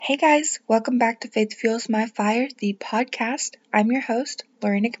Hey guys, welcome back to Faith Fuels My Fire, the podcast. I'm your host,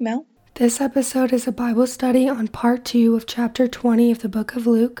 Lorena Camille. This episode is a Bible study on part 2 of chapter 20 of the book of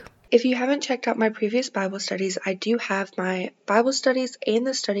Luke. If you haven't checked out my previous Bible studies, I do have my Bible studies and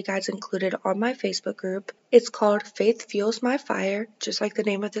the study guides included on my Facebook group. It's called Faith Fuels My Fire, just like the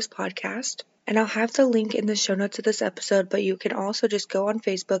name of this podcast. And I'll have the link in the show notes of this episode, but you can also just go on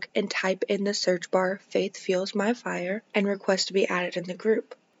Facebook and type in the search bar Faith Fuels My Fire and request to be added in the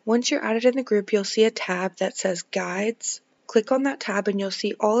group. Once you're added in the group, you'll see a tab that says Guides. Click on that tab and you'll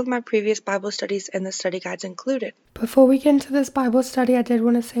see all of my previous Bible studies and the study guides included. Before we get into this Bible study, I did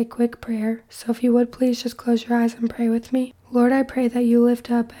want to say a quick prayer. So if you would please just close your eyes and pray with me. Lord, I pray that you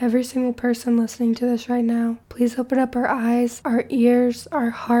lift up every single person listening to this right now. Please open up our eyes, our ears, our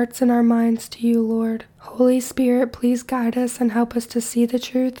hearts, and our minds to you, Lord. Holy Spirit, please guide us and help us to see the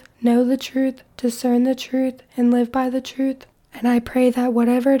truth, know the truth, discern the truth, and live by the truth. And I pray that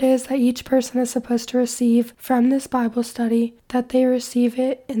whatever it is that each person is supposed to receive from this Bible study, that they receive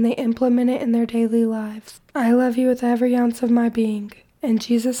it and they implement it in their daily lives. I love you with every ounce of my being. In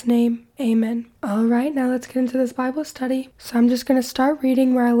Jesus' name, amen. All right, now let's get into this Bible study. So I'm just going to start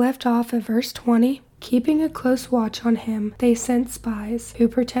reading where I left off at verse 20. Keeping a close watch on him, they sent spies who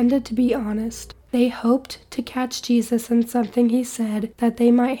pretended to be honest. They hoped to catch Jesus in something he said, that they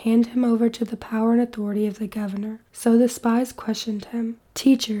might hand him over to the power and authority of the governor. So the spies questioned him.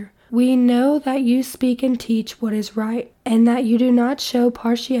 Teacher, we know that you speak and teach what is right, and that you do not show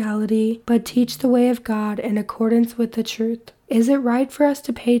partiality, but teach the way of God in accordance with the truth. Is it right for us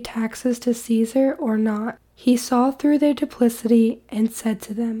to pay taxes to Caesar or not? He saw through their duplicity and said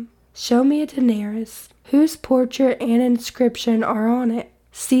to them, Show me a denarius. Whose portrait and inscription are on it?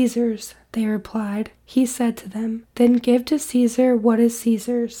 Caesar's, they replied. He said to them, Then give to Caesar what is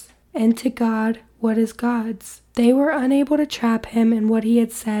Caesar's, and to God what is God's. They were unable to trap him in what he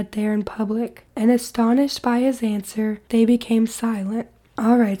had said there in public, and astonished by his answer, they became silent.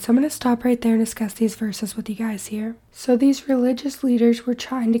 Alright, so I'm going to stop right there and discuss these verses with you guys here. So these religious leaders were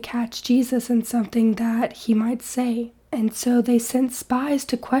trying to catch Jesus in something that he might say. And so they sent spies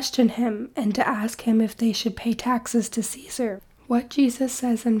to question him and to ask him if they should pay taxes to Caesar. What Jesus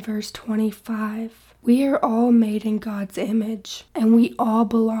says in verse 25, we are all made in God's image, and we all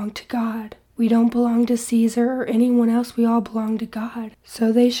belong to God. We don't belong to Caesar or anyone else, we all belong to God.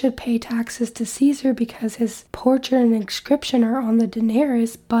 So they should pay taxes to Caesar because his portrait and inscription are on the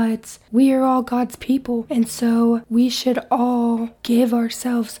denarius, but we are all God's people, and so we should all give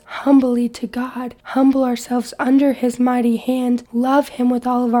ourselves humbly to God, humble ourselves under his mighty hand, love him with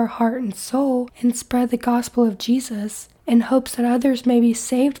all of our heart and soul, and spread the gospel of Jesus in hopes that others may be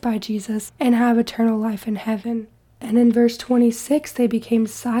saved by Jesus and have eternal life in heaven. And in verse 26, they became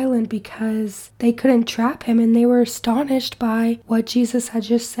silent because they couldn't trap him and they were astonished by what Jesus had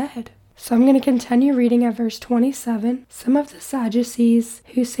just said. So I'm going to continue reading at verse 27. Some of the Sadducees,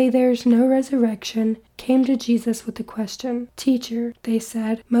 who say there is no resurrection, came to Jesus with the question. Teacher, they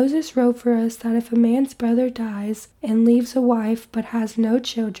said, Moses wrote for us that if a man's brother dies and leaves a wife but has no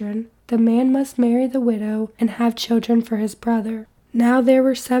children, the man must marry the widow and have children for his brother. Now there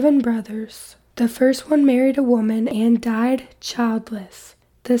were 7 brothers. The first one married a woman and died childless.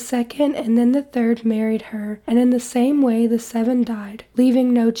 The second and then the third married her, and in the same way the 7 died,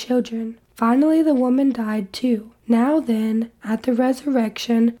 leaving no children. Finally the woman died too. Now then, at the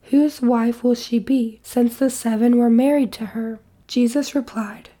resurrection, whose wife will she be, since the 7 were married to her? Jesus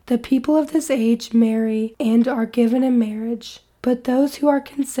replied, The people of this age marry and are given in marriage. But those who are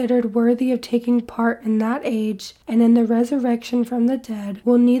considered worthy of taking part in that age and in the resurrection from the dead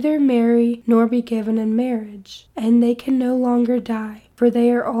will neither marry nor be given in marriage, and they can no longer die, for they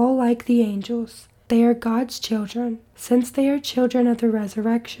are all like the angels. They are God's children, since they are children of the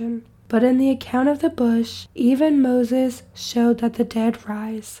resurrection. But in the account of the bush, even Moses showed that the dead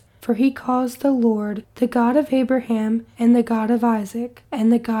rise, for he calls the Lord the God of Abraham and the God of Isaac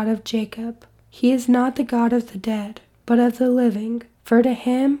and the God of Jacob. He is not the God of the dead, but of the living, for to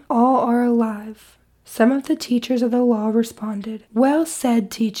him all are alive. Some of the teachers of the law responded, Well said,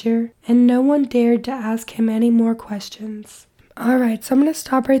 teacher, and no one dared to ask him any more questions. Alright, so I'm going to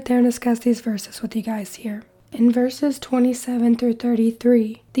stop right there and discuss these verses with you guys here. In verses 27 through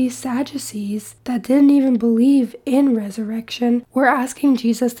 33, these Sadducees that didn't even believe in resurrection were asking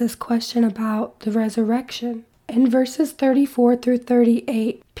Jesus this question about the resurrection. In verses 34 through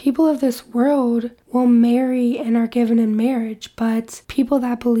 38, people of this world will marry and are given in marriage, but people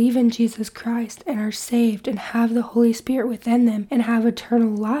that believe in Jesus Christ and are saved and have the Holy Spirit within them and have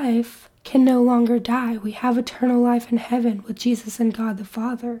eternal life can no longer die. We have eternal life in heaven with Jesus and God the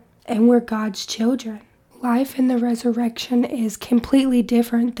Father, and we're God's children. life in the resurrection is completely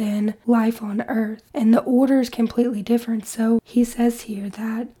different than life on earth, and the order is completely different. So he says here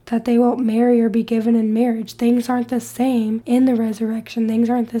that they won't marry or be given in marriage. Things aren't the same in the resurrection. Things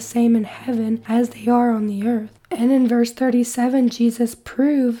aren't the same in heaven as they are on the earth. And in verse 37, Jesus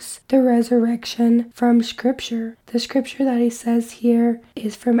proves the resurrection from Scripture. The Scripture that he says here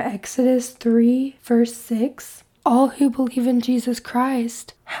is from Exodus 3, verse 6. All who believe in Jesus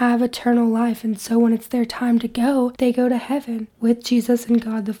Christ have eternal life, and so when it's their time to go, they go to heaven with Jesus and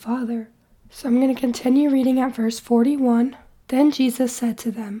God the Father. So I'm going to continue reading at verse 41. Then Jesus said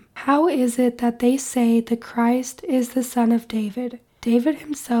to them, "How is it that they say the Christ is the son of David? David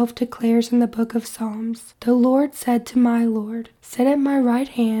himself declares in the book of Psalms, 'The Lord said to my Lord, sit at my right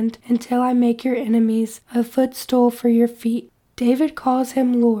hand until I make your enemies a footstool for your feet.' David calls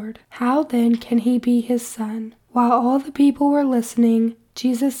him Lord. How then can he be his son?" While all the people were listening,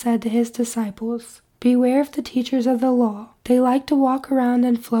 Jesus said to his disciples, "Beware of the teachers of the law. They like to walk around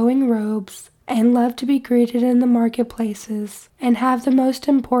in flowing robes and love to be greeted in the marketplaces and have the most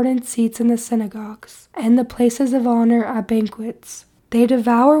important seats in the synagogues and the places of honor at banquets. They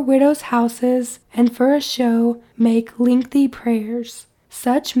devour widows' houses and for a show make lengthy prayers.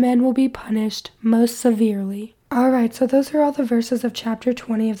 Such men will be punished most severely." Alright, so those are all the verses of chapter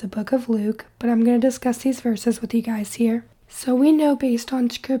 20 of the book of Luke, but I'm going to discuss these verses with you guys here. So we know based on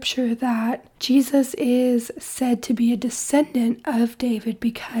scripture that Jesus is said to be a descendant of David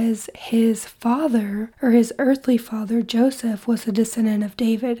because his father, or his earthly father, Joseph, was a descendant of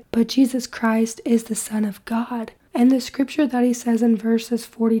David, but Jesus Christ is the Son of God. And the scripture that he says in verses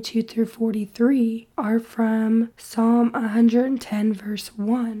 42 through 43 are from Psalm 110, verse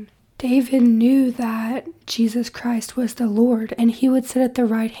 1. David knew that Jesus Christ was the Lord, and he would sit at the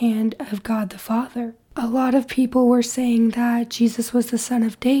right hand of God the Father. A lot of people were saying that Jesus was the son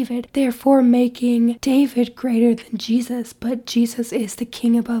of David, therefore making David greater than Jesus, but Jesus is the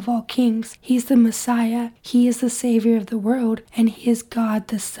King above all kings. He's the Messiah, he is the Savior of the world, and he is God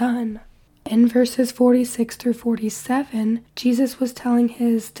the Son. In verses 46 through 47, Jesus was telling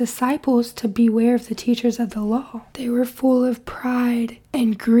his disciples to beware of the teachers of the law. They were full of pride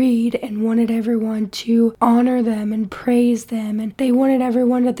and greed and wanted everyone to honor them and praise them, and they wanted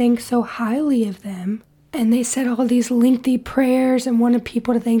everyone to think so highly of them. And they said all these lengthy prayers and wanted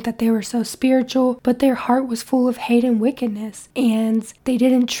people to think that they were so spiritual, but their heart was full of hate and wickedness. And they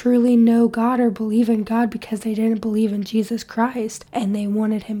didn't truly know God or believe in God because they didn't believe in Jesus Christ, and they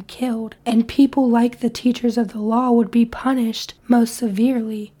wanted him killed. And people like the teachers of the law would be punished most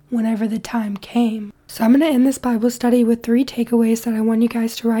severely whenever the time came. So I'm going to end this Bible study with 3 takeaways that I want you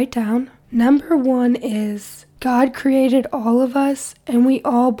guys to write down. Number 1 is God created all of us and we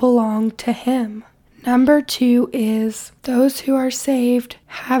all belong to him. Number 2 is those who are saved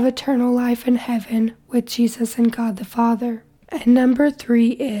have eternal life in heaven with Jesus and God the Father. And number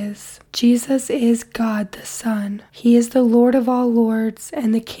 3 is Jesus is God the Son. He is the Lord of all lords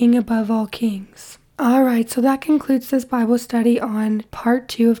and the King above all kings. Alright, so that concludes this Bible study on part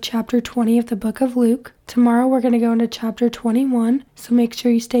 2 of chapter 20 of the book of Luke. Tomorrow we're going to go into chapter 21, so make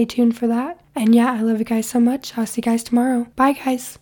sure you stay tuned for that. And yeah, I love you guys so much. I'll see you guys tomorrow. Bye guys.